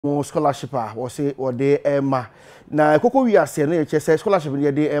mo scholarship or say or de Emma. Na koko wi ase na ye say scholarship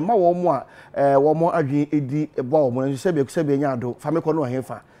ye de Emma wo mo a wo mo adwen edi ebo wo no se be nya do fa me ko no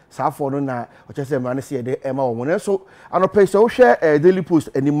hefa saa fo no na o che say mra ne se de Emma wo mo na so anope so hwe Daily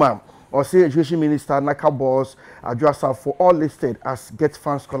Post animam or say Education Minister Naka Boss address for all listed as Get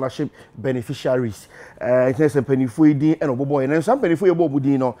Fund Scholarship beneficiaries. International penifo idi and obobo and some penifo ye bobu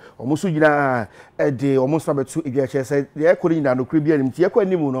din no omuso gina de omuso betu ebiache say ye kori na no kribia nim tie kwa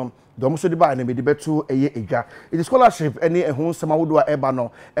nimu no do omuso de ba na be de betu eye edwa. It scholarship any ehun sama wodo a eba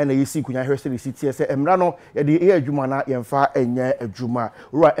no e na yesi kunya hwese de sitie say emra no ye de eye adwuma na yemfa enye adwuma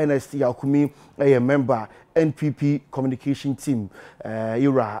ura NST akumi eye member NPP communication team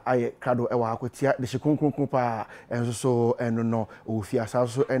ira aye krado ewa akotia de hyekonkronkron pa enso so eno no ofia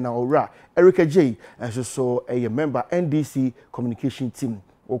saso ena ora Erica J enso so eye member NDC communication team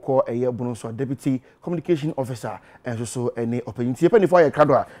oko eye bunu so deputy communication officer enso so ene opportunity pe ni for aye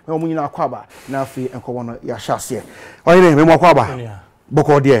krado a me mo nyina akwaba na afi enko wono ya hyase oyire me mo akwaba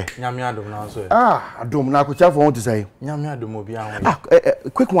boko de nyame adom na so adom na akotia for won to say nyame adom obi an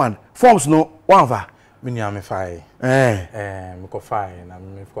quick one forms no one va me am file me ko file na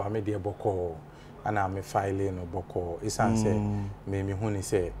me ko me de boko ana me file no boko isan say me hu ni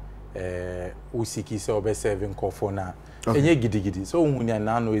say usiki say obe serving kofo na enye gidigidi so hu ni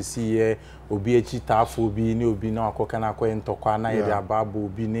na no esi obi echi tafo bi ni obi na akoka na akoye ntokwa na ye de ababo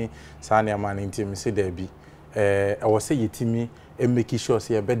obi ni sa na ma nti me say da bi e wo say yetimi make sure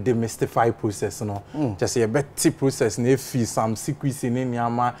say e be demystify process no just say e be ti process na fi some secrecy ni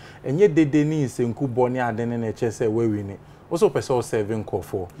niama enye dede ni senku boni ade ne na che say we ni also person serving call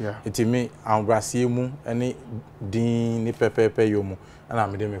for etimi ambrasie mu ene din ni pepepe yomu na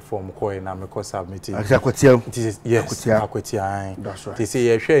me de me form call na me ko submit yes akwatia ti say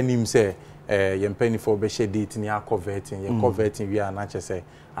ye hwe anim say ye mpani for be share date ni converting ye converting we na che say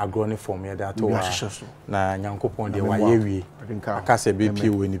agroni form ye that na nyankopon de wa ye wi aka se be pie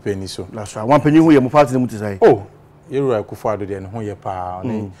we ni pani so that's right one pani hu ye mo party mu ti say yeru akufado de ne ho ye pa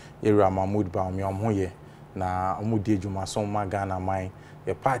ne yeru Mahmoud ba me ho ye na omudi adwuma so ma Ghana man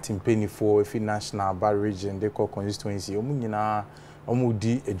ye party mpani for fi national bar region de ko constituency omunyina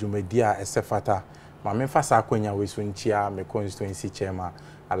omudi adwumadi a esefata ma me fa sa kwanya we so nchia me constituency chairman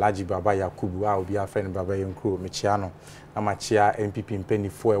Alaji Baba Yakubu a obi afre ne Baba Yenkro me chia no na ma chia MPP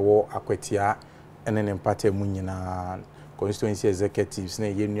mpanifo ewo akwatia ene ne mpata mu nyina constituency executives na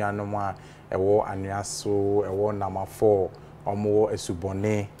ye nuanom a ewo anuaso ewo namafo omo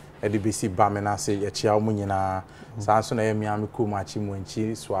esubone edi besi bamena se ye chia mu nyina sanso na ye miami kroma chi mu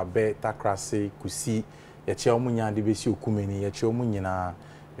nchi so abe takrase kusi ye chia mu nya de besi okumeni ye chia mu nyina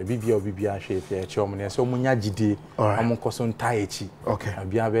bibia hwe ye chia mu ne so mu nya gide omo koso ntaechi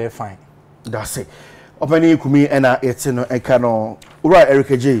bia be fine that's it opani kumi ena yete no eka no ura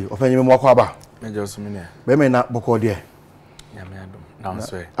Erica J opani me mwako aba mejo so me be me na boko de nyame adom na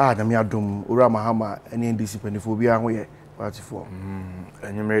so nyame adom ura mahama ene NDC panifo bia ho ye party for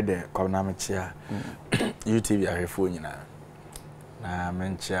enyumere de ko na me chia UTV ahefo nyina na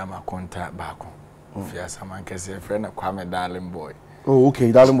me chia ma contact baako ofia samankese friend na Kwame Darling Boy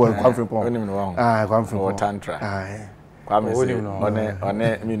okay Darling Boy Kwame Frimpong Kwame Frimpong tantra Kwame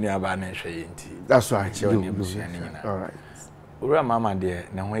one minu aba na hwe yenti that's right all right ura mama de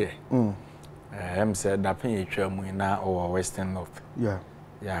ne ho ye em said that pen yetwa mu na or Western North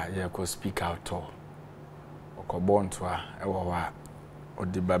yeah ko speak out to okobon to a ewo wa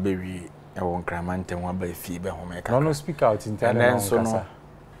odi babewi ewo nkramantem wa ba fi be ho meka no speak out internet so no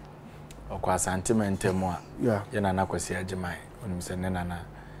okwa sentimentem a ye na na kwasi agimai onim se ne na na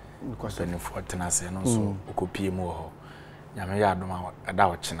kwasi ne fortena se no so okopie mu ho nyame ya adoma ada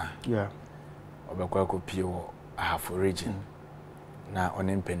ochina obekwa kopie wo ahafo region na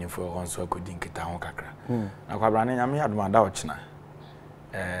oni mpenifo onso akodi nkita ho kakra na kwabra ne nyame ya adoma ada ochina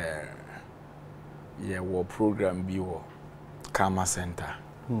ye wo program bi wo Kama Center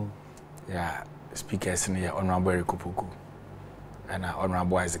ya speakers ne ya honorable Rikupuku na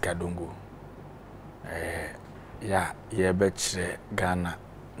honorable Isaac Adongo ya ye bechire Ghana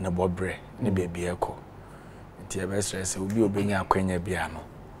ne bobre ne bebi eko nti ye be stress obi obenya akwanya bia no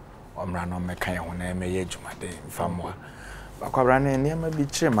omra no meka ye ho na emeye adwumade mfamwa bakwabra ne niam bi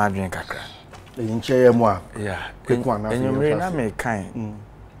chire madwen kakra nche ye mo a enyumre na me kan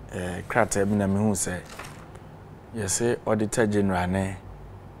krata bi na me hu se yese auditor general ne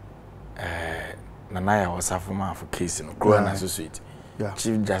Nanaya Osafo ma for case no Crown Associate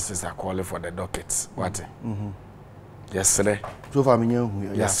Chief Justice are calling for the dockets what yes sir so far me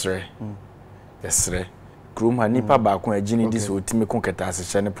hu yes sir Kruma nipa ba ko agini dis otime kon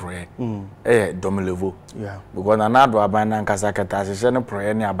ketasehye ne proye domelevo because anado aban na nkasa ketasehye ne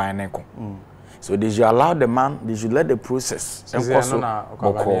proye ne aban ne kon so they should allow the man, they should let the process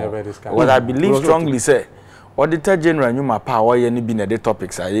what I believe strongly say Auditor General nyuma pa wo ye ne bi na the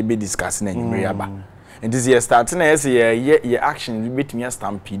topics a ye be discuss na nyumre aba and this year starting na ye action betumi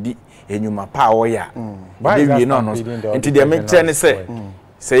stampede enyuma pa wo ya we no until they make ten say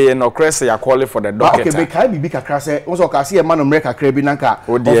ye no crest ya call for the docket okay be kai bi kakra say won so ka say e man no mre kakra bi nanka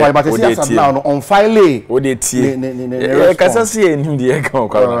on file but say as now on file o de tie e kasa say enim de ka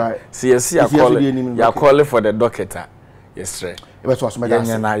kwa say ya call for the docket yes right e so asoma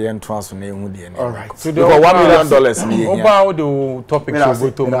da na ye nto aso na ehu de all right so the $1 million ni oba the topic so go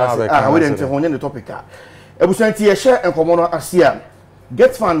to na be we dey ho the topic a ebusanti ye share enkomo no asia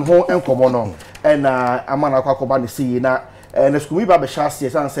get fan ho enkomo no na amana akwakoba ne see na na skumi ba be shase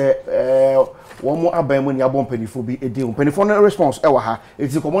san say wo mo aban mu ni abon panifo bi edi panifo no response e wa ha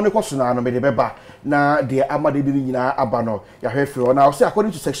eti komo ne kwaso na no me de beba na de amade bi nyina aba no ya hwefre na say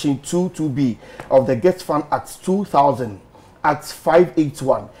according to section 22B of the Get Fund Act 2000 Act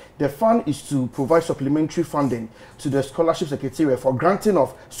 581 the fund is to provide supplementary funding to the scholarship secretariat for granting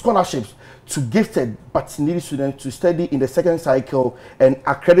of scholarships to gifted but needy students to study in the second cycle and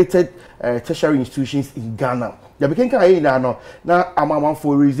accredited tertiary institutions in Ghana. Ya bikin ka yi na no na amaman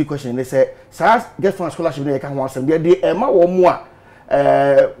for raise question they say sa get fund scholarship na ka ho asem de e ma wo mu a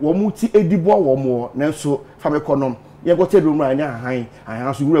wo mu ti edibo wo mu na so fam econom ye go tell room anya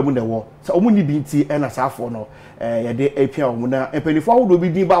han so wura mu na wo sa o mu ni bi nti e na sa afo no ye de epia wo mu na empanifo wo do bi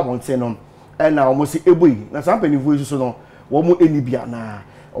din ba wonte no e na wo mu si eboi na sa empanifo yi so no wo mu eni bia na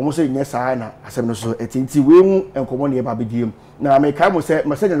almost say yes na asem no so etinti we hu enkomo ne ba bediem na me kai mo say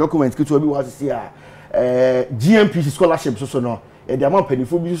message document kitu obi was see GMP scholarship so no e de amount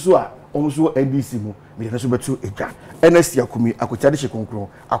penifo bi so a almost NBC mu me de so betu edwa NST akumi akotade hye konkron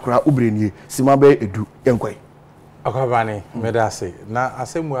akora obrenie sima be edu enkoi akabani me da say na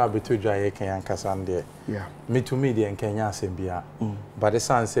asem we abetu dwa ye kan yankasa nde me to me de enkanya asem bia but the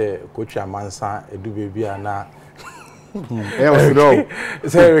san say coach amansa edu bebia na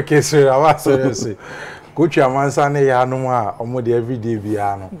say case I was say coach amansa ne ya no a omo de everyday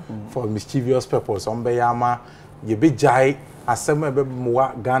bia no for mischievous purpose on be yama ye be jai asem e be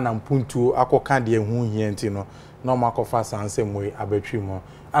moa Ghana mpuntu akoka de hu hie nti no no makofa sansem we abetwi mo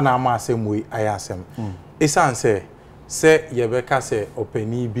ana ama asem we ayasem esan say ye be ka say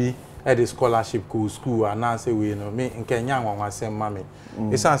openi bi e the scholarship ko school ana say we no me nkenya anwasem ma me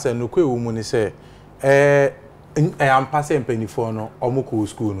esan say no kwe wo mu ni say am passing penny for no omuko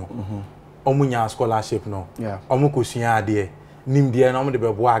school no omunya scholarship no omuko sua ade nimdie no omde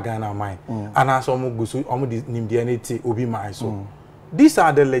bebo Ghana man ana so omugusu omde nimdie ne ti obi man so these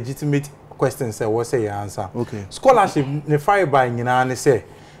are the legitimate questions say what say your answer scholarship ne fire by nyina ne say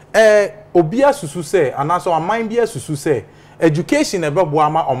obi asusu say ana so aman bi asusu say education e bebo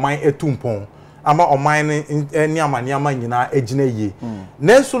ama oman etumpon ama oman ni amani ama nyina agina yie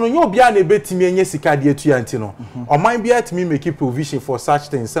nenso no nyo bia na betimi enye sika de atu anti no oman bia timi make provision for such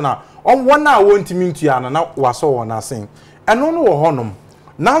things na wona wontimi ntua na waso wona sen eno no wo honom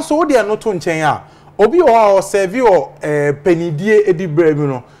nanso wo de no to nchen a obi o serve o penidie edi bremi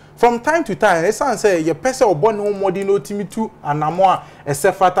no from time to time esan say ye pese obo ne homodi no timi tu anamo a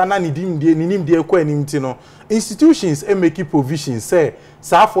esefata na nimdie kwa nimti no institutions make provisions say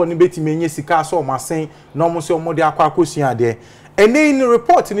safo ni betimi enye sika so masen na omo se omodi akwa de ene in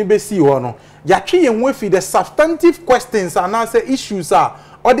report ni be si ho no ya twe ye nwefi the substantive questions and answer issues are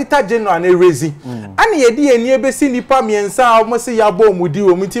Auditor General na raising ani ye di eni ebesi nipa miensa omo se ya bo omudi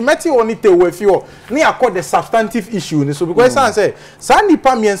omuti meti oni te wefi o ni akọ the substantive issue ni so because say sa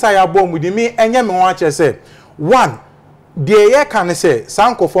nipa miensa ya bo omudi mi enye me ho ache say one de ye kan say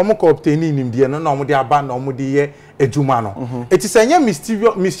sankofo mo ko obtain nim de no na omo de aba na omo de ye ejuma no it is enye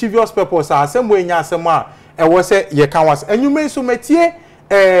mischievous purpose asem we nya asem a e wo say ye kan was enyume so metie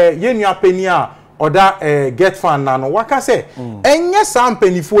ye nua pani a oda get fan na no waka say enye sam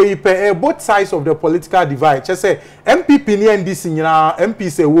panifo yi pe both sides of the political divide che say MPP ni NDC nyina MP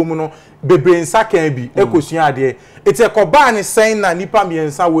say wo mu no bebre nsa kan bi ekosua ade ite koba ni sen na nipa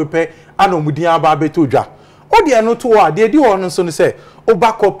miensa we pe anomudin aba betodwa odi eno to a de di ono so no say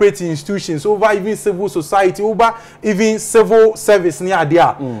over corporate institutions over even civil society over even civil service ni ade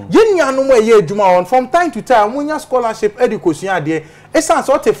a yenya no mo ye adwuma on from time to time munya scholarship education ade esan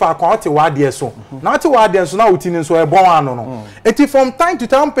so te fa kwa te wa ade so na te wa ade so na otini so e bon ano no eti from time to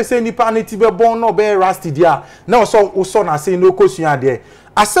time person nipa na ti be bon no be rusty dia na so na say no kosua ade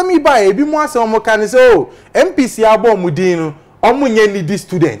asemi ba e bi mu asem mo kan say o MPC abo mudin no omunye needy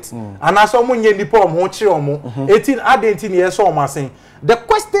student and as omunye nipa omo chire omo 18 adenti na yeso omasen. The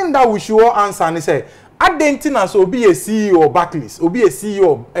question that we should all answer is say adenti na so be a CEO of Barclays, obi a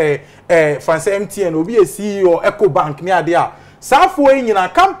CEO France MTN, obi a CEO EcoBank ni ade a safo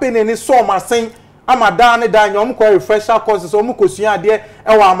nyina campaign ni so omasen amada ne da nyom ko refresher courses omo kosua ade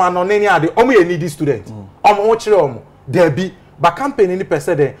e wa amanone ni ade omo ye needy student omo chire omo debi ba campaign ni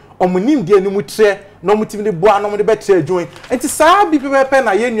pese de omunim de animu tre no mutim de boa no de betre join enti saa bi pepe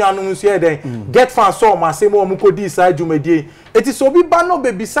na ye nuanu nso ye den get fan so ma se mo omukodi saa dwumadie enti so bi ba no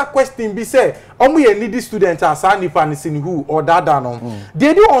be bisa question bi say omu ye needy student asa nipa ni sin who or dada no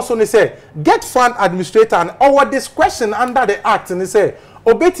they do also ne say get fund administrator and our discretion under the act ni say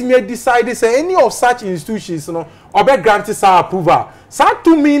obetimi decide say any of such institutions no obe grant sa approval sa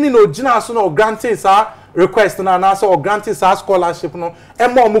to meaning no gina so no grant sa request na na so granting sa scholarship no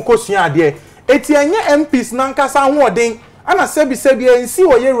emo omukosua ade eti enye MPs nankasa hoden ana sebi ensi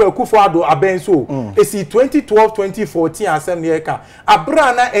oyere akufo ado abenso esi 2012 2014 asem ne ka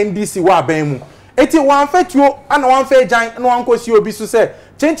abra na NDC wa aben mu eti wan fatuo ana wan fa jan na wan kosi obi so se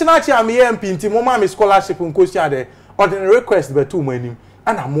chenchina chi am MP nti mo ma me scholarship nkosia de ordinary request betu mo anim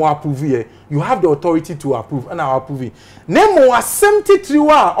ana mo approve here you have the authority to approve ana approve nemo asem titiri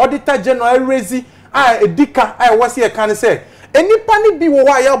wa auditor general rezi edika wasi e kan say enipa ni bi wo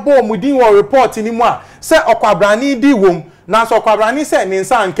wa ya bo mudin wo report ni mu a say okwabrani di wom na so okwabrani say ni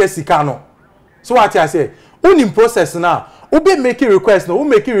nsa anke sika no so what I say unim process na ube make request no we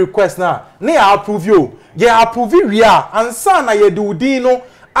make request na ya approve you ye approve we a ansa na ye di udin no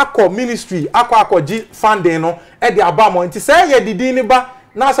akọ ministry akọ gi funding no e di aba mo nti say ye di din ni ba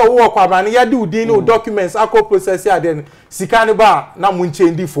na so wo okwabrani ye di udin no documents akọ process ya den sika ni ba na mu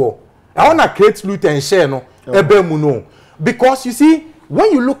nchendi for I want to create loot and share no no because you see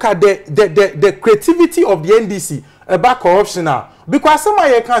when you look at the creativity of the NDC about corruption now because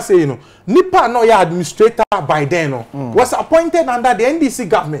somebody can say nipa no ya administrator by then was appointed under the NDC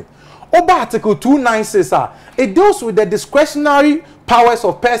government over article 296 it deals with the discretionary powers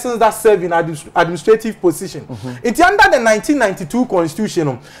of persons that serve in administrative position. It's under the 1992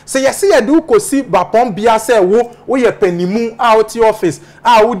 constitution. So you see you do kosi bapon bia say wo ye penimu out office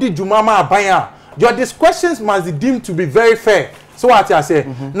wo di jumama abaya. Your discretions must be deemed to be very fair. So what I say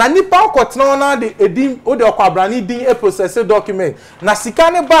na nipa okotna na de edim o de okwabrani din e process document na sika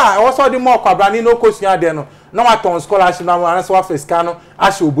ne ba also de mo okwabrani no kosua de no na waton scholarship na wan so office ka no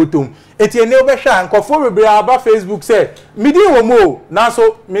ahye obotom etie ne obehwa nkofo bebre aba Facebook say midi wo mo na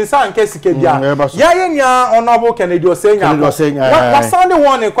so minsa nke sika bia ya yenya honorable Kennedy Osenya wa sound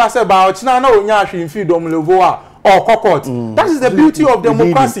one e kwase ba ochina na onya ahwe mfi dom levo a or court. That is the beauty of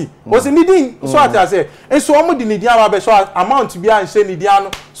democracy. Was needing so I say and so omo di nidia ba so amount bia nse nidia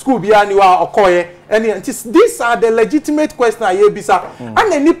no school bia ni wa okoye and these are the legitimate question I bisa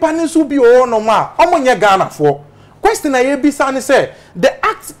and nipa ni so bi o no ma omo nye Ghana for question I bisa ni say the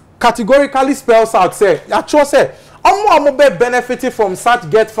act categorically spells out say actually say omo be benefited from such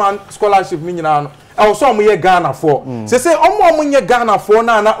get fund scholarship mi nyina no also omo ye Ghana for say omo nye Ghana for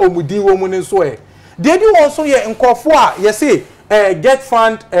na omudi wo mu ni so they do also ye nkofo a ye say get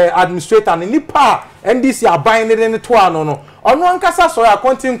fund administrator ni nipa NDC aban ne to ano no ono ankasa so ya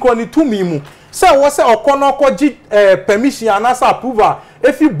kontin kro ni tumi mu say wo say okono okoji permission anasa approval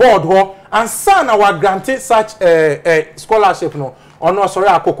if you board ho and san our granted such scholarship no ono so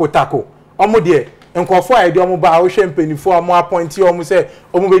ya kokotako omo de nkofo a de omo ba wo hwe mpanifo omo appoint omo say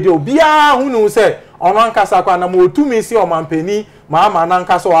omo be de obia hunu say ono ankasa kwa na mo tumi si omo mpani ma na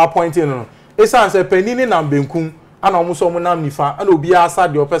ankasa o appoint no esanse penini na mbenkum ana omuso omu nam nifa ana obi asa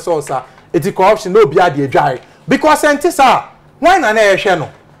de opese osa eti corruption no obi ade adwai because entisa why na na ehwe no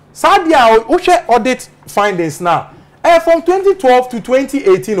sadia o hwe audit findings na from 2012 to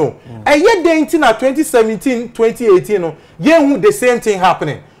 2018 no ye denti na 2017 2018 no ye hu the same thing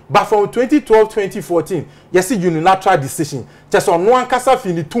happening but from 2012 2014 ye see unilateral decision just on one kasa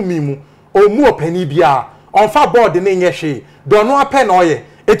fini tumi mu omu opani bia onfa board ne nyehwe do no apen oye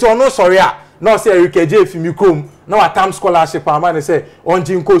eti ono sorry a no say Erikeje efimi krom na watam scholarship amane say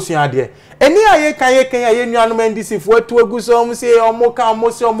onji nkosua de eni aye kan ye nuanom NDC fo atu aguso om say omo ka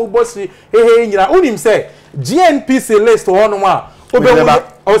omo say omo bosi nyira unim say GNPC list hono a obewu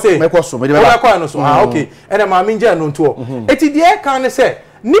o say mekoso me de ba no so okay ene ma minje no nto eti de kan say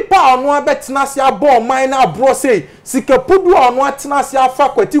nipa ono abetena se abo man na abro say sikapudu ono atena se afa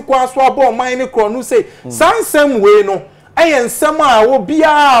kwati kwa so abo man ne kro no say sansem we no ayen sema wo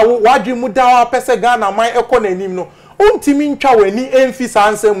bia wadwe mu dawa pese Ghana man ekonanim no untimi ntwa wani emfi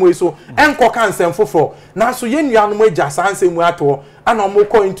sansem we so enko kansem foforo na so yenuanom agya sansem we ato and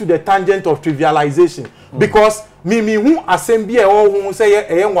omoko into the tangent of trivialization because me who assembly e wo hu say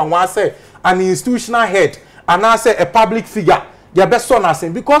e nwanwa say an institutional head and I say a public figure their best son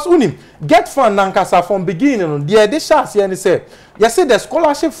asem because unim get fund nankasa from beginning the edition say you see the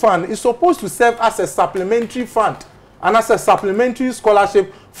scholarship fund is supposed to serve as a supplementary fund and as a supplementary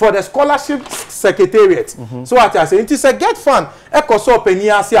scholarship for the scholarship secretariat. So what I say it is a get fund ekoso openi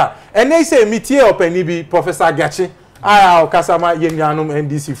asia and they say metie openi bi Professor Gachi aya okasama yenyanum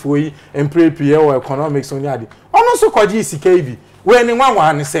NDC foyi prepare or economics on yadi ono so kwaji sika bi we ni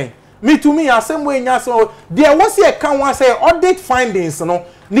nwanwa ne sen me to me asem we nya so there was a can one say audit findings no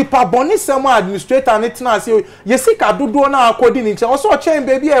nipa boni sem administrator ne tena say yesika dodo na akodi ni nche also chain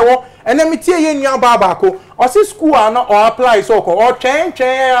baby e wo ene metie ye nua baba ko o si school na or apply so ko o chain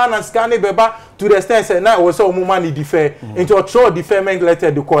na scan beba to the extent say na wo say o muma ni defer into a throw deferment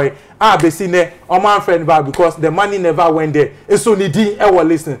letter de koi besi ne o man friend ba because the money never went there so ni din e wo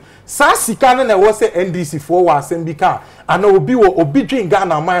listen sa sika na wo say NDC for wa asem bi ka ana obi wo obi dream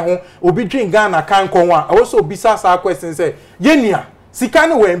Ghana man ho obi dream Ghana kan kon a also obi sa question say yenia sika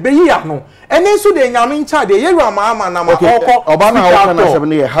ne we be yi ano ene so de nyame ncha de ye Ramana na ma okọ obana wa na sebe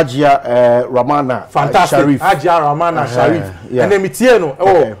ne Hajia Ramana Sharif Hajia Ramana Sharif ene mitie no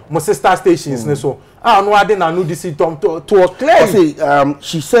mo sister stations ne so no ade na no disi to clear say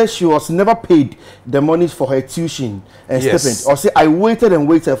she says she was never paid the monies for her tuition and stipend or say I waited and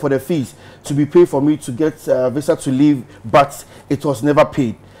waited for the fees to be paid for me to get visa to leave but it was never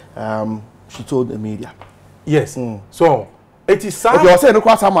paid she told the media. Yes. So it is sad. Okay, I say no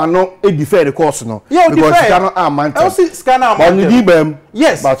kwasa man no e defer the course no because scanner amount. I see scanner amount.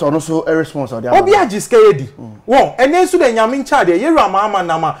 Yes. But also a response of the obi agiske edi. Won ene so de nyame ncha de ye Ramama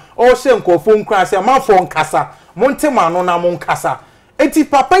na ma o she nkofo nkra se ma fo nkasa. Monte ma no na mon kasa. Eti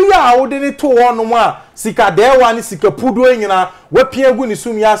papa ya wo de ne to wono mu a sika dewa ni sika pudo enyina wapia gu ni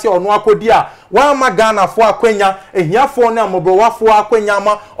sumi ase ono akodi a wa ma Ghana fo akwanya ehiafo na mobro wafo akwanya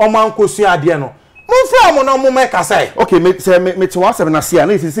ma o ma nkosu ade no monfra mo na mo make say okay me say me to one seven asia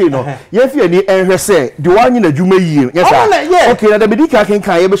na say no ye fi ani enhwe say de wanyi na dwuma yie yes okay na the medical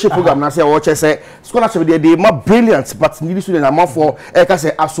kan ye be program na say wo che say scholarship dey ma brilliant but need student na for e ka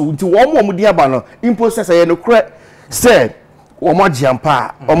say aso nti wo mo di aba no impose say ye no kre say omo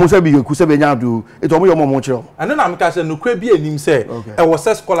jiampa omo se bi yoku se be nya do it omo yomo mo chiro and na make say no kre bi enim say e was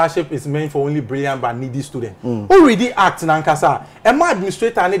a scholarship is meant for only brilliant but needy student already act na nkasa e ma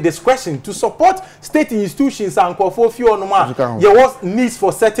administrator any discretion to support state institutions and for few no ma there was needs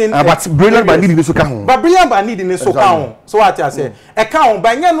for certain but brilliant but needy so ka ho but brilliant but needy so ka ho so what I say e ka ho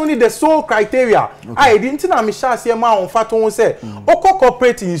but nya no need the sole criteria I didn't na me sha say ma on fato ho say oko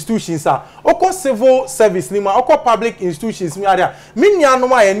corporate institutions oko civil service ni ma oko public institutions mini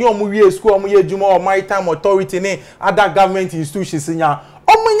anoma ye ni omu wie school omu ye juma or maritime authority ni other government institutions nya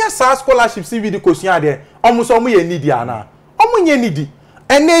omu nya sa scholarship CV di kosia de omu so omu ye need ana omu nye need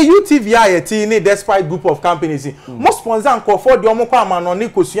ene UTVI yeti ni despite group of companies mo sponsor anko for de omu kwa amano ni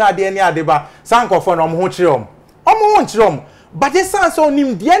kosia de ni adeba san anko for no omu ho kire omu ho kire omu but the sense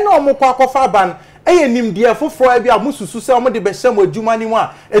onim de na omu kwa kofa ban eye nim de foforo bia mususu se omu de be hyem adwuma ni mu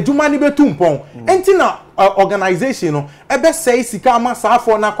a adwuma ni betumpon enti na organization no ebe say sika ama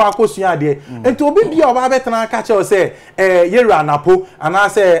saafo na kwa akosua de enti obi bia oba betena ka che o say yeru anapo ana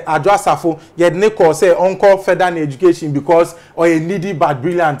say adwo asafo ye ne call say onko further education because or a needy but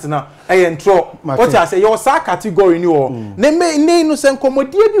brilliant na ntro what I say your sa category ni o ne no se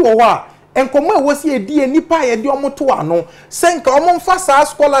nkomodie bi wo ho a enkomo e wosi edi enipa ye de omoto ano senka omomfa sa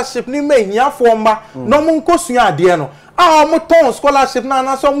scholarship ni mahiafo mba no omonkosua ade no omoton scholarship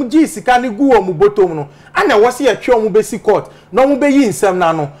na so omo gi sika ni gu omo botom no ana wosi e twe omo besi court no omo be yi nsem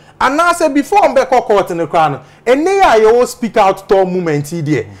na no ana say before omo be court ne kra no ene ya ye speak out to movement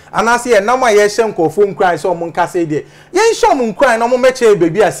there ana say na ma ye hye nkofo nkran so omo nka say there ye hye omo nkran no omo meche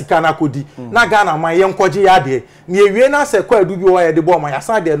bebi asika na kodi na Ghana ma ye nkoje ya de ni ewie na se kwa adu bi wo ye de bo ma ya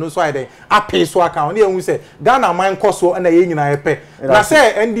sa de no so ya de ape so account ne ehun say Ghana ma nkoso na ye nyina ye pe na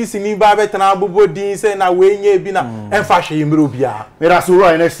say NDC ni ba betena abobodin say na we nya bi na emfa hwe yimro bia me da so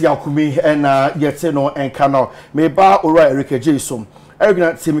right next year akumi and yete no enka no me ba ora Erike Jason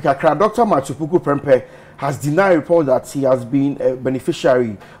Erigna Timika Kra Dr. Machupuku Prempe has denied report that he has been a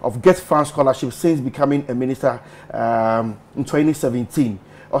beneficiary of Get Fund scholarship since becoming a minister in 2017.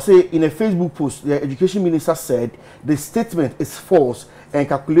 Also, in a Facebook post, the education minister said the statement is false and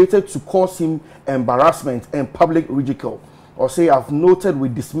calculated to cause him embarrassment and public ridicule. Or say, I've noted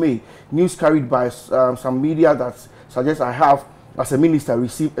with dismay news carried by some media that suggests I have, as a minister,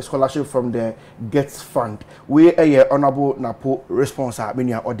 received a scholarship from the Get Fund. We a honorable Napo response or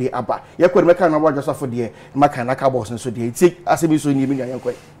the Abba. You could make an award just for the Makanaka boss and so they take as a mission in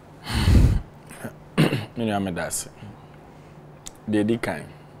the Me amedase. Dedi kan.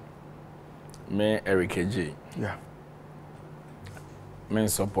 Me Eric J. Yeah. Me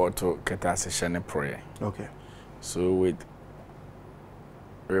support to ketase shene prayer. Okay. So with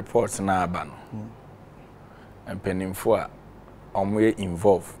reports na abano. And peninfo a omwe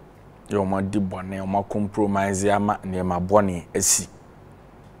involve. Yo ma di bone, o ma compromise ama ne ma bone esi.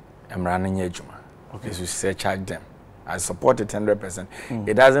 Emra na nya adwuma. Okay, so say charge them. I support it 100%.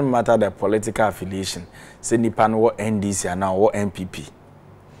 It doesn't matter the political affiliation. Say nipa no NDC and now NPP.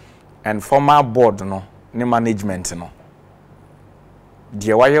 And former board no, ne management no.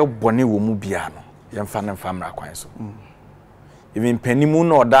 Die waye bone wo mu bia no, yemfa ne famra kwan so. Even penimu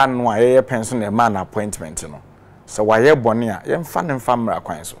no da no aye pension e man appointment no. So waye bone a yemfa ne famra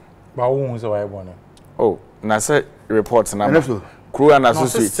kwan so. Ba wo hu se waye bone. Oh, na say report na. Crew and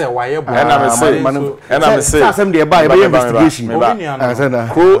associate. And I'm saying, some day by investigation.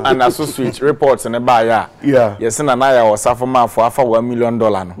 Crew and associate reports and a buyer. Yeah. Yes, and I was for $1 million.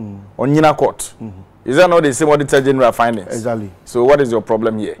 On Yina court. Is that not the same auditor general findings? Exactly. So what is your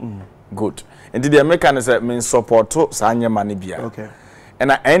problem here? Good. And the Americans mean support to Sanya Manibia. Okay.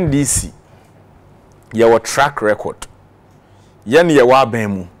 And at NDC, your track record. Yen ye wa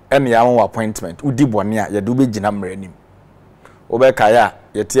bemu, and your appointment. Udi bonia, ya dube jinam renim. Obekaya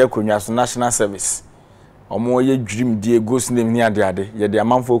yete akonwa so national service omo ye dream die ghost name ni ade ye de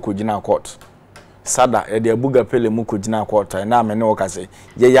amanfo kogina court sada ye de abuga pele mu kogina court na me ne wo kase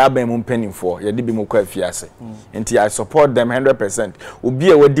ye ya ban mu mpanimfo ye de bi mu kwa afiase enti I support them 100%. Obi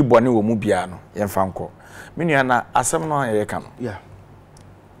e wadi bone wo mu bia no ye mfa nko me nua na asem no ye ka no yeah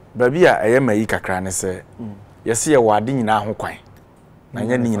baby a ye mayi kakra ne se ye se ye wade nyina ho kwan na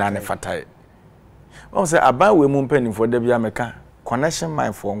nya ni nyina ne fatae o se aba we mu mpanimfo da bia meka connection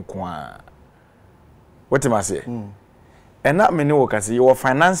mind for nkwa what am I say and that me no kasi your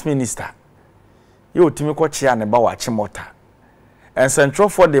finance minister you timi ko chia ne ba wa chimota and central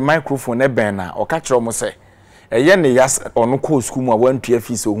for the microphone e ben na o ka kire mo say eye ne yas onu ko school mu a wantua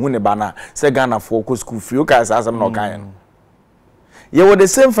fees o hu ne ba na say Ghana for ko school free o ka say asem no kan no you were the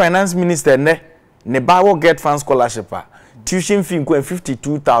same finance minister ne ba wo get fan scholarship tuition fee ko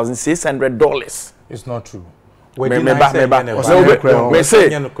 $52,600. It's not true. Me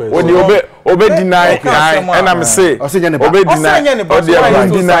say obe deny and I'm say obe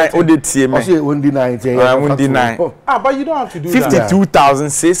deny but you don't have to do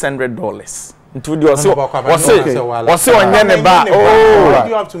 $52,600 into the also onye ne ba oh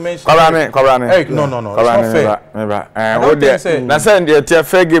you have to mention Korane no it's not fair na say the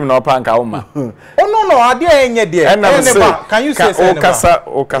fair game na opanka uma oh no ade enye there can you say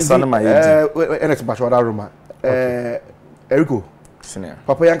o kasa na my enex bashwada roma Eriko senior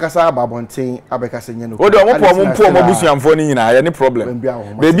papa yankasa babonten abekase nye no o de ompo busuamfo ni nyina ya ni problem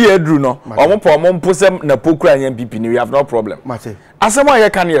baby edru no ompo sem na pokura nya pipi ni we have no problem mate asema ye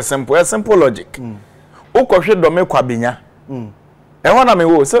kan ye simple logic o kohwe do me kwabenya e hona me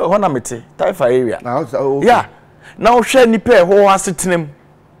wo se hona mete taifa area yeah na o hwe nipa e ho asetenem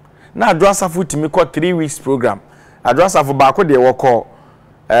na adwasafo timi ko 3 weeks program adwasafo ba ko de wo ko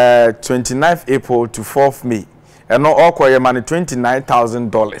 29th April to 4th May and no okoye money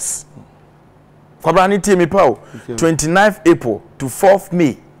 $29,000 kwabani timi pa 29th April to 4th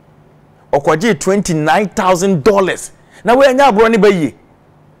May okoje $29,000 na we anya abro ni bayi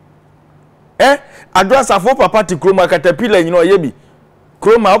address afo papa ti kroma caterpillar nyino ye bi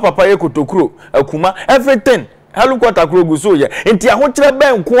kroma papa ye kotokuro akuma everything halu kwata kuro guso ye enti ahokire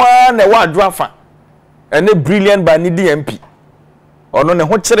ben kwa na wa adrafa ene brilliant by ni DMP ono ne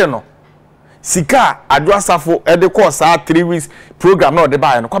ho kire no sika adwasafo e de course 3 weeks program na o de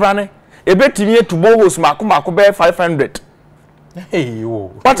ba no kwabra ne ebetimi etubo host mako be 500 hey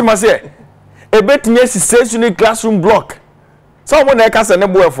wo what must say ebetimi assistation classroom block someone na ka se ne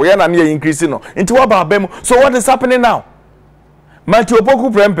boefo ye na ne increase no nti wa ba bem so what is happening now Matthew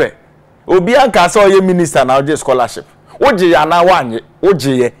Opoku Prempe obi anka se oye minister na oje scholarship oje ya na wanye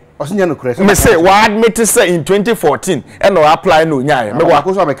oje ye me say we admit say in 2014 and no apply no nyae me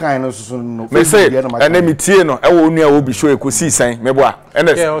bo so be kan no so no me say and me tie no e wo nu a obi show ekusi san me bo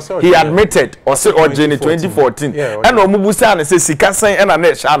he admitted or say oje in 2014 and no mubusa na say sika san and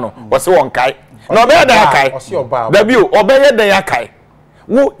na sha no o say won kai no be da kai dabi o be ye da kai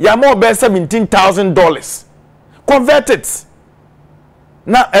wo ya mo be $17,000 converted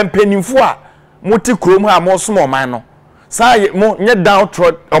na empenimfo a moti krom ha mo so mo man no say mo nye down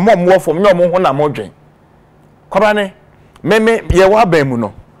trot omo from nye omo ho na mo dwen kwaba ne me ye wa ban mu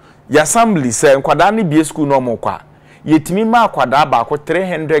no ya assembly say nkwada ne bie school no mo kwa yetimi ma akwada ba ko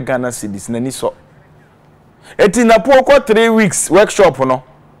 300 Ghana cedis na ni so eti na po ko 3 weeks workshop no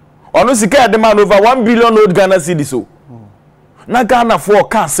ono sika demand over 1 billion old Ghana cedis so na Ghana for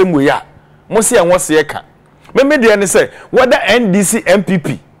ka asem we ya mo se enwo se ka me de ne say whether NDC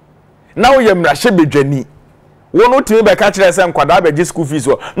MPP now ye mrahye bedwani won otimi be ka kire say nkwada be school fees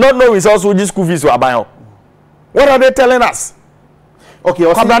not know is also school fees aban ho. What are they telling us? Okay,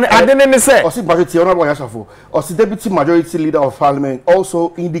 I didn't say. The deputy majority leader of parliament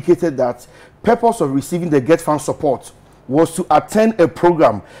also indicated that purpose of receiving the Get Fund support was to attend a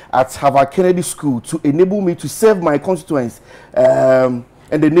program at Harvard Kennedy School to enable me to serve my constituents and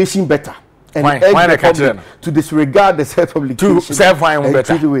the nation better. And why the public to disregard the set publication to serve wine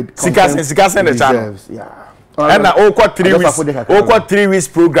better. Sikasen the channel. Yeah. And I 3 weeks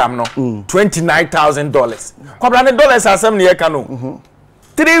program no $29,000. Kwabra dollars asem ne yeka no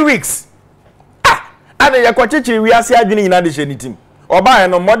 3 weeks. And ya kwachichi wi ase adwene nyina de hyenitim. Oba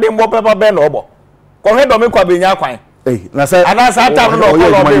no modern bo paper be no obo. Ko he do me kwa benya kwan. Na say ana sa ta no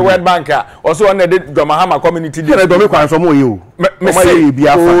ko World Bank a oso on the Domahama community dey. Do me kwan so mo ye o. Me say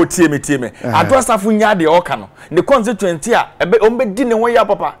bia fa. O tie me. Adosafu nya de o ka no. The constituency a ebe o be di ne ho ya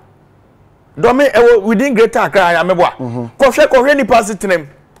papa. Domi within Greater Accra ya meboa. Ko hwe ni pass tinem.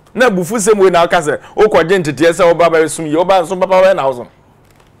 Na bufu sem we na aka se o ko je ntete se o baba sum ye o ba so papa we na hoso.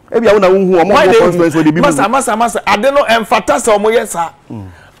 Ebia wona hu o mo conference we dey bi. Masa ade no emfata se o mo yesa.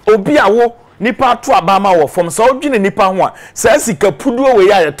 Obi awo nipa to abama wo from so odwene nipa ho a se sika puduo we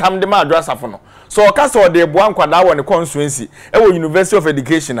ya yetam de ma adrasafo no. So o ka se o de boa nkwada wo ne constituency e wo University of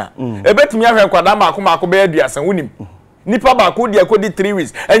Education a ebetumi ahwe nkwada maako be aduasan wonim. Nipa ba ko dia ko di 3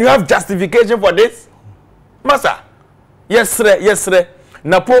 weeks and you have justification for this? Masa. Yes sir.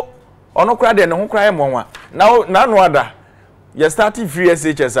 Napo ono kra de ne ho kra e monwa. Na no ada. You starting free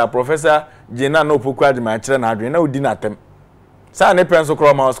SHS a Professor Jena no pokwa de ma kire na adwen na odi na tem. Sa ne penso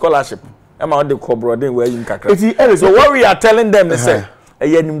kro ma scholarship. E ma de kobro den we yin kakra. So what we are telling them they say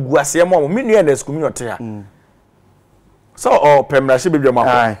e nim guase mo me nu na school mi ote ha. So o pemra she be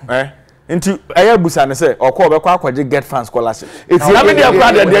ma Into aya busa ne say okọ be kwa akwaje Get Fund scholarship. Na me dey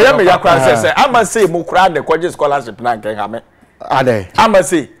akwa dey ya me yakwa say ama say mo kura dey kwaje scholarship na nken ha me. Ade. Ama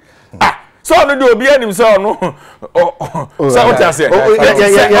say so no dey obi anim say no so what you say.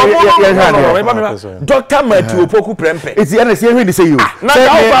 Dr. Matthew Opoku Prempe. It's the NSA we dey say you. Na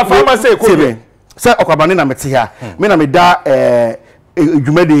ka farmer say ko be. Say okwabane na mete ha. Me na me da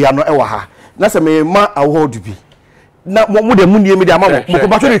dwumade ya no e wa ha. Na say me ma awo dubi. Na mo de munie me de amamo mo ko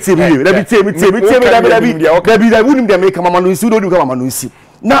ba tole tie me da bi tie me da wunim de me kama no nsi do du kama no nsi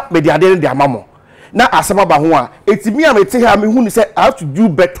na me de ade de amamo na asema ba ho a etimi a me te ha me hu ni say I have to do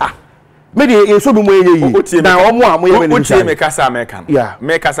better me de so do mo ye na omo a mo ye me tie me kasa American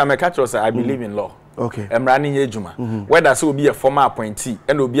me kasa me catch us I believe in law. Okay. Emrani nye juma. Whether so be a former appointee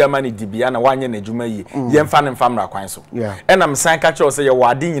and obi amani dibia na wanye na juma yi. Ye mfa ne mfamra kwan so. And am san catch us say ye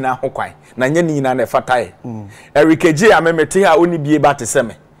wade nyina ho kwan. Na nye ni nyina na fatae. Eric J amemete ha oni bie ba te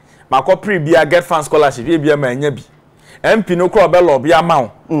seme. Makopre bia Get Fund scholarship ye bia ma anya bi. MP no kro be lo bia ma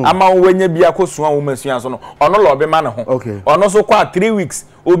ho. Ama wo wanya bia kosuan wo masua so no. Ono lo be ma ne ho. Ono so kwa 3 weeks.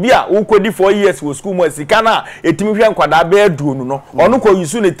 Obi a wo kodi 4 years wo school mo sika na etimi hwe nkwada be aduonu no. Ono ko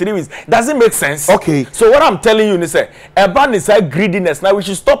use ne 3 weeks. Does it make sense? Okay. So what I'm telling you is say ban is a greediness. Now we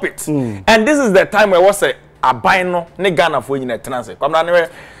should stop it. And this is the time where we say aban no ne Ghana for nyina tenase. Kwamna ne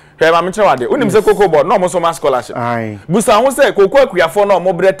ma me wade unim se koko board no mo so ma scholarship busa ho se koko akuafo no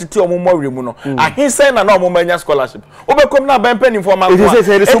mo bre tete o mo mawremu no ahinsen na mo manya scholarship obekom na ban pani for ma ko so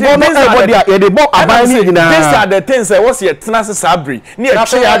no everybody e dey bo aban ni nyina these are the things was ye tenase sabri ni e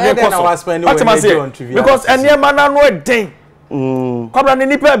twe ade koso because eniema na no den kwabra ni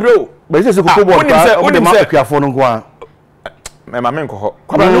nipa bro be se koko board o dey ma akuafo no nko a ma me nko ho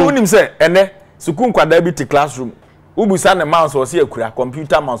kwabra ni unim se ene sukun kwada bi ti classroom ubusa ne mouse o se akura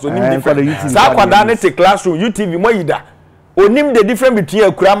computer mouse onim different sa kwada ne te classroom UTV mo yida onim the difference between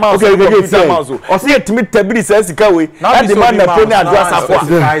akura mouse and computer mouse o se etimi tabiri sa sika we na demand na phone address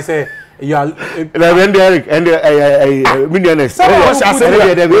afọ I say you are Eric and millionaires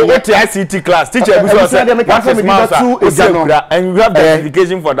what ICT class teacher busa say and you have the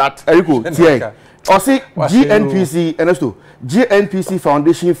certification for that Eric or see GNPC Ernesto GNPC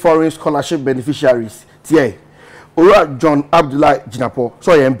Foundation Foreign Scholarship Beneficiaries tie Ora John Abdullah Jinapo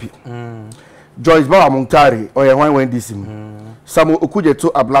so MP Joyce Bawa Muntari or ye wan this Samu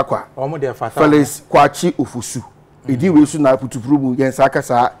Okujeto Ablakwa Felix Kwachi Ofusu edi we su na putupuru yen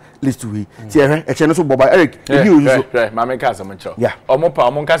sakasa list we tie e chene so boba Eric edi we so ma me ka some cho omo pa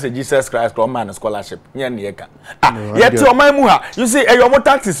omo ka say Jesus Christ come man scholarship nya ne ye ka yet oman mu ha you see e omo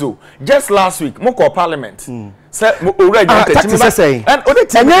taxes so just last week mo call parliament say ora jan taxes say and o de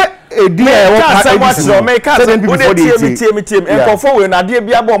Enkofo we na de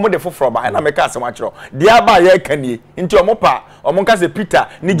bia bo mo de foforo ba na meka asem akiro de aba ye kanie nti omopa omonka se Peter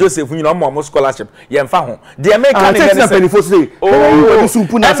ni Joseph nyina omo scholarship ye mfa ho de meka ne ne se penifo se o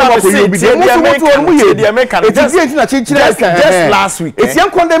sumpu na se ko ye obi de meka just last week it's yan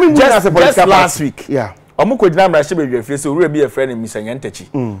condemning me as a political last week yeah omo ko gina mra she be dwafie se owura bi e friend mi sanya ntachi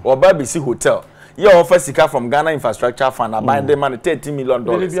oba be si hotel your offer sika from Ghana Infrastructure Fund about the money $30 million.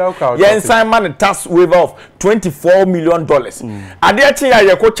 Yeah, sign money tax waiver of $24 million. Ade ya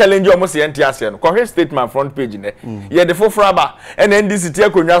ye ko challenge almost the NTS no. Ko statement front page ne. Ye the for raba and NDC tie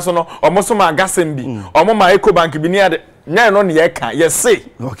konwa so no almost ma gasem bi. Omo ma Eco Bank bi ni ade nya no ne ye kan ye say.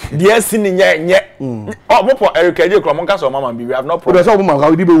 The sin nye. Omo po Eric Eje kro mo nka so mama bi we have no problem. So omo ma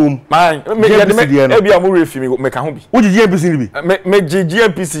we di be wom. Man, me ye de me e bia mo refi me ka ho bi. Wo GMPC ni bi. Me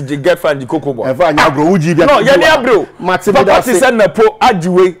GMPC get fund the cocoa boy. Bro, no, yeah, bro. Papa ti say na po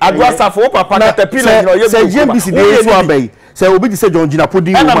ajiwe, adwa safo papa caterpillar no ye say GMPC dey so abey. Say obi ti say John Gina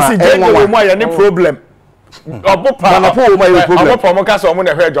podi wo ma e mo ya ni problem. Obopa na po wo ma ye problem. Obopa mo ka so mo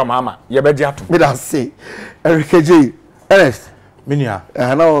na hwe John Mahama, ye be di ato. Me da say Eric J. Ernest. Minia.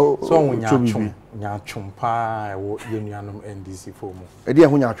 No so nya chumpa wo yenuanom NDC for mo. E dey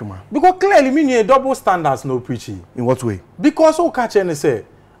ho nya chuma. Because clearly minia double standards no preaching. In what way? Because o ka che ne say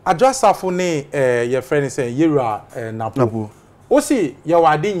adwasafo ne your friend say yera napo o si ye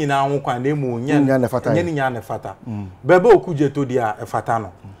wade nyina ho kwan na mu nya nya ne fata bebe okuje to dia e fata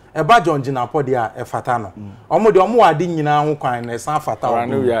no e ba John Ginapo dia e fata no omo de omo wade nyina ho kwan na san fata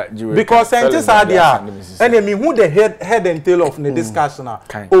o because scientists are there and me who the head and tail of the discussion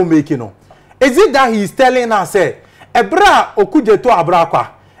o make no is it that he is telling us say ebra okuje to abrakwa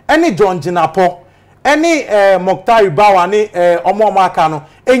any John Ginapo any Mokhtar Bawa ni omo aka no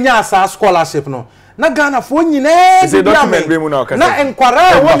enya asa scholarship no na Ghana fo nyina na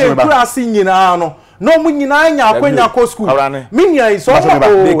enkwara wona kurasi nyina no no mu nyina nya akwanya ko school minya iso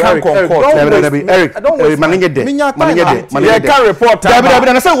they can concord Eric manenge de can report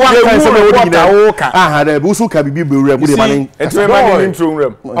na say one kind say we nyina aha da busu ka bibi bewura mu de manen etwe intro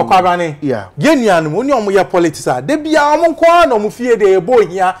nram okwabane yenia no oni omo ye politics a de bia omo nko na omo fie de ebo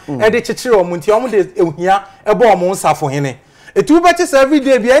hia e de chechire omo nti omo de ehia ebo omo nsafo hene etu betis every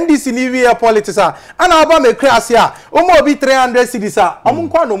day be NDC ni we politics a ana aba me krase a omo obi 300 cedis a omo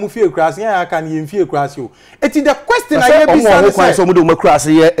nko na omo fie krase ya aka na ye fie krase o eti the question I be say so omo de omo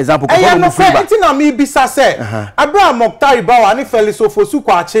krase ye example ko omo fie ba eti na me bi sa say Abraham Mokhtar Bawa ni Felix Ofosu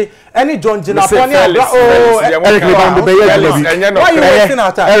kwache any John Ginapo ni Eric me ba be ye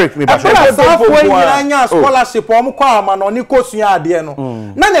Eric me ba anya scholarship omo kwa ama no ni kosua ade no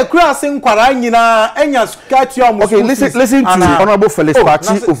na na krase nkwara nyina enya skatu omo. Okay, listen to Honorable Felix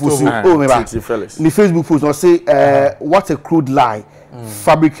Pachi Ofosu. Oh, the Facebook post now say, what a crude lie.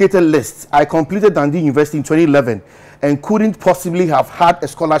 Fabricated list. I completed Dundee University in 2011 and couldn't possibly have had a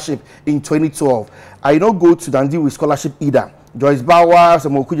scholarship in 2012. I don't go to Dundee with scholarship either. Joyce Bauer,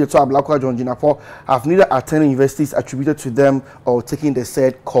 Samokuje to Ablakwa, John Ginapo have neither attended universities attributed to them or taking the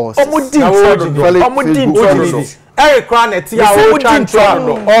said course. Eric Cranet ya o chancho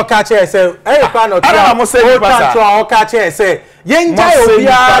o kache say Eric Cranet ya o chancho o kache say yenja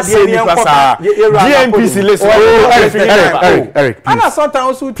obia de ne nkoka GMPC list Eric ana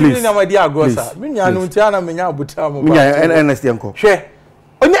sometimes so tiri na madi agrosa minya no ntia na menya abuta mo minya NST enko hwe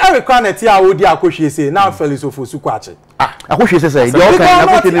oni Eric Cranet ya o di akohwe say na Felix Ofosu kwache akohwe say dey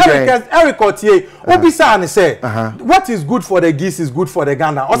okay na Eric Otie obisa ne say what is good for the geese is good for the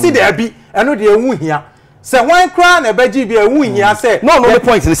Ghana o see dey bi eno de ehu hia. Say one crown a beji be a win ya say no the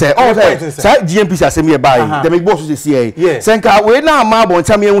point is say oh say GMPC asem here buy dem boss say say senka we na ma bon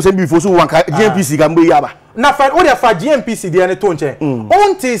cham ye say before so one GMPC ga mbo yaba na fa o dey fa GMPC dey ne to nche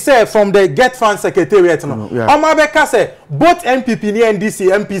until say from the get fund secretariat no o ma be ka say both MPP ni NDC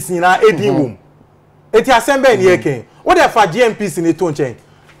MPC na edin wom eti assemble ni eken o dey fa GMPC ni to nche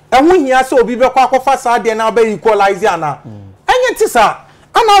ehun hia say obi be kwa akofa sa dey na be equalize ana enye ti sa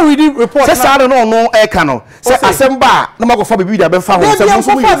I'm reading report. Say say no cano. Say asemba na magofa bibi da be fa ho. Say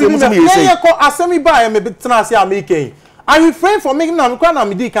musu mu say. Yeah, ko asemi ba me tena se ameke. I refrain from making na kwa na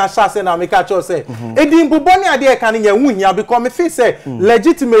me di kan sha say na me ka cho say. Edi mbubo ni ade kan nya hu hia because me feel say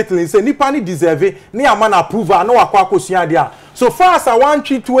legitimately say nipa ni deserve ni ama na approval na wakwa akosua ade a. So far as I want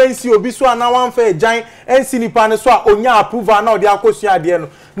treat to NC obi so na wan fa jan NC nipa ne so a onya approval na ode akosua ade no.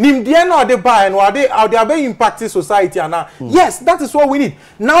 Nimdie na ode buy no ade abe impact society ana. Yes, that is what we need.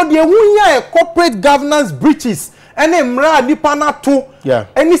 Now the wunya a corporate governance breaches ene mra nipa na to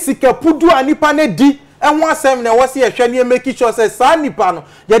eni sikapudu anipa na di enho asem na wose ehwe ne make sure say sa nipa no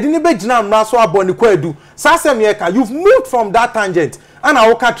ye de ne be gina mra so aboni kwadu sa asem ye ka you've moved from that tangent ana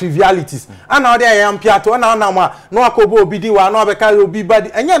woka trivialities ana ode ayam piato ana na ma no akobo obi di wa no abeka obi badi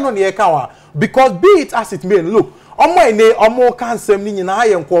enye no ne ka wa because be it as it may look omo ene omo kan sem ni nyina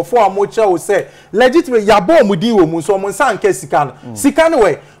aye nkofo omo che wo say legitimate ya bo mu di wo mu so omo nsa nka sika no sika no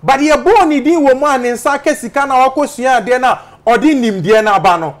we but ye bo ni di wo mu an nsa ka sika na wakosua ade na odi nim de na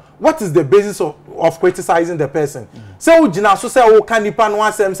ba no what is the basis of criticizing the person say o gina so say o kan nipa no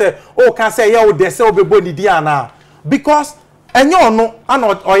asem say o kan say ye o de say o be bo ni di ana because enyo no ana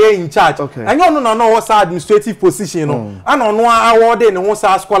oye in charge enyo no na no was administrative position no ana no award ne ho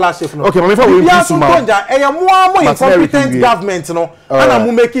sa scholarship no okay before we please ma mo incompetent government no ana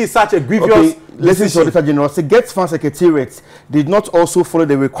mo make it such a grievous listen to Auditor General say Gets Fund Secretariat did not also follow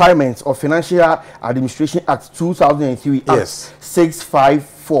the requirements of Financial Administration Act 2003 yes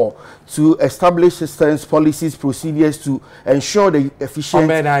 654 to establish systems, policies, procedures to ensure the efficient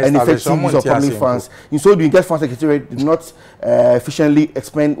and effective use of public funds. In so doing, Gets Fund Secretariat did not efficiently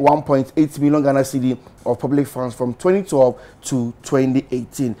expend 1.8 million Ghana cedi of public funds from 2012 to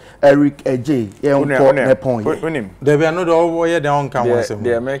 2018. Eric J. There be another over there on camera.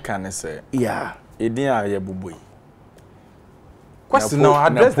 The American say, yeah, it didn't bubu. Question now,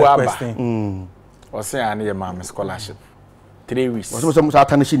 address the question. Or say I need a mom scholarship. 3 weeks. What's some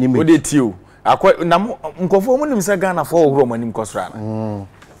attention in me? What did you? I quite Mkonfo Msa Ghana for Roman Kosrana.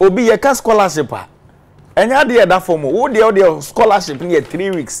 Obi a scholarship. And ya dear that form, what the scholarship near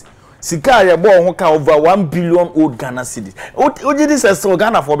 3 weeks. Sika ya bo hoka over 1 billion old Ghana cedis. What did this as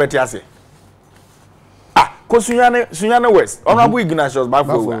Ghana for Betiase? Ah, Sunyane West, Honorable Ignatius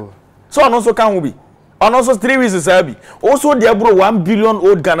Bafo. So and also can be. And also 3 weeks is Abi. Also dear bro 1 billion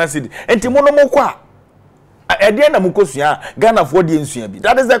old Ghana cedis. And Timono Mokwa. At the end of Mukosia, Ghana for the NCB.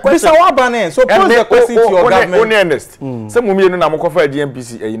 That is the question. So pose the question to your government. Only honest. Some women na mokofa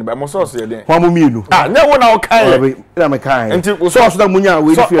GMPC e but mo source ye den. Kwa mumienu. Ah, na wona o kan. Na me kan. Enti source da munya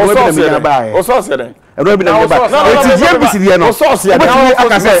we fi we be me na ba. O source ye den. Ero bi na ba. Enti GMPC dey no. O source ye den.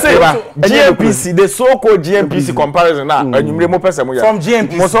 GMPC the so called GMPC comparison na anyumre mo pese mo ya. From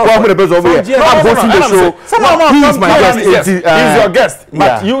GMPC. Mo source mo the best over here. I'm going to the show. He's my guest. He's your guest.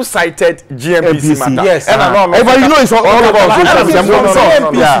 But you cited GMPC matter. Yes. But you know it's all about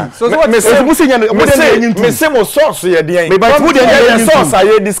social media. So what me say mo source ye dey. But who dey source are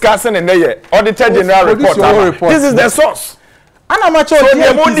you discussing in there? Auditor General report. This is the source. Ana macho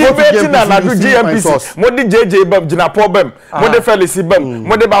debating na do GMPC. Mo di JJ bam Jinapo bam. Mo de Felix bam.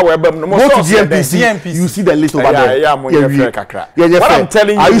 Mo de Bawe bam. Mo source GMPC. You see the list over there. Yeah, mo ye kakra. What I'm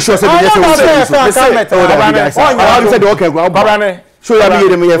telling you. Are you sure say the so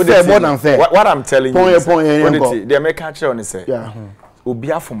more than fair. What I'm telling you, the American chair say,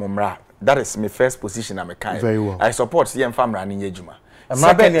 Obia from Omra. That is my first position. I'm a kind. Very well. I support CM Farm running Yejuma.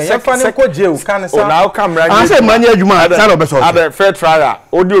 Second, now come running. I said, man, Yejuma. At the fair trial,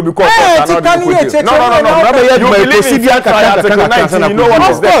 audio because no. You know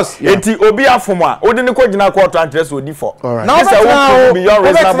what is this? Enti Obia from one. Odini ko jina court interest odi for. Now that's beyond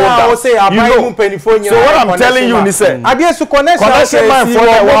reasonable doubt. So what I'm telling you, ni say,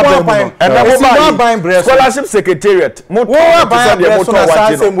 scholarship secretariat. We know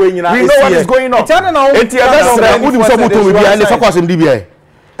what is going on.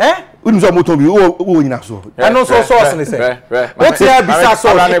 Unzo motombi o nyina so. Eno so source ni say. What here bisa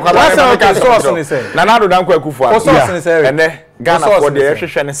source ni say. Na do dan kwakufu a. Source ni say. Ene Ghana for the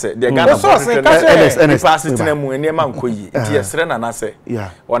hwehwe ni say. The Ghana source ni ka say. Pastor mu enema nkoyi. Ti esre na na say.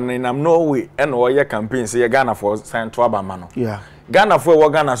 Onenam Norway ene o ye campaign say Ghana for Central Abama no. Ghana for wo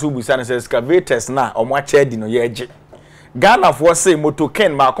Ghana so busa ni say excavators na omo acha di no ye age. Ghana for say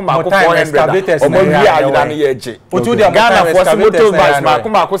motoken mako 400 omo wi ayida no ye age. Ghana for say motorbikes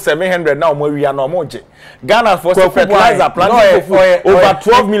mako 700 na omo wi na omo age. Ghana for say fertilizer plant over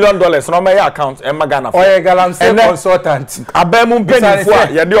 $12 million no my account e ma Ghana for. Oye galamsey consultant. Abemu mpanyifo a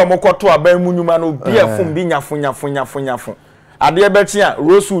ye de omo kwoto abemu nyuma no bi efum bi nyafo. Ade betia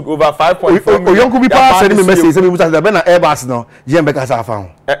rosewood over 5.4 million. Oyonku bi pa send me message say me busa say be na airbus no GM ka sa fa ho.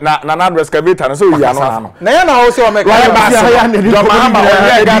 Na excavator no so wi ano no. Na ya na ho say o me airbus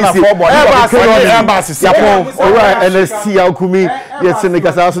yapon ora LSC yakumi yes ne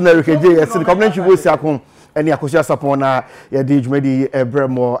ka sa so na rekeje yes ne community bo si akon eni akosia sapon na ye de dwumadi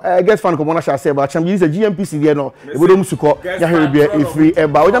ebremo get fan ko mona sha say ba cham use GMPC there no e bodo musuko ya here bia e free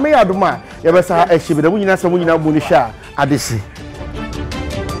eba o na me ya adoma ye be sa e hye be da mu nyina sa mu nyina bu ni sha adesi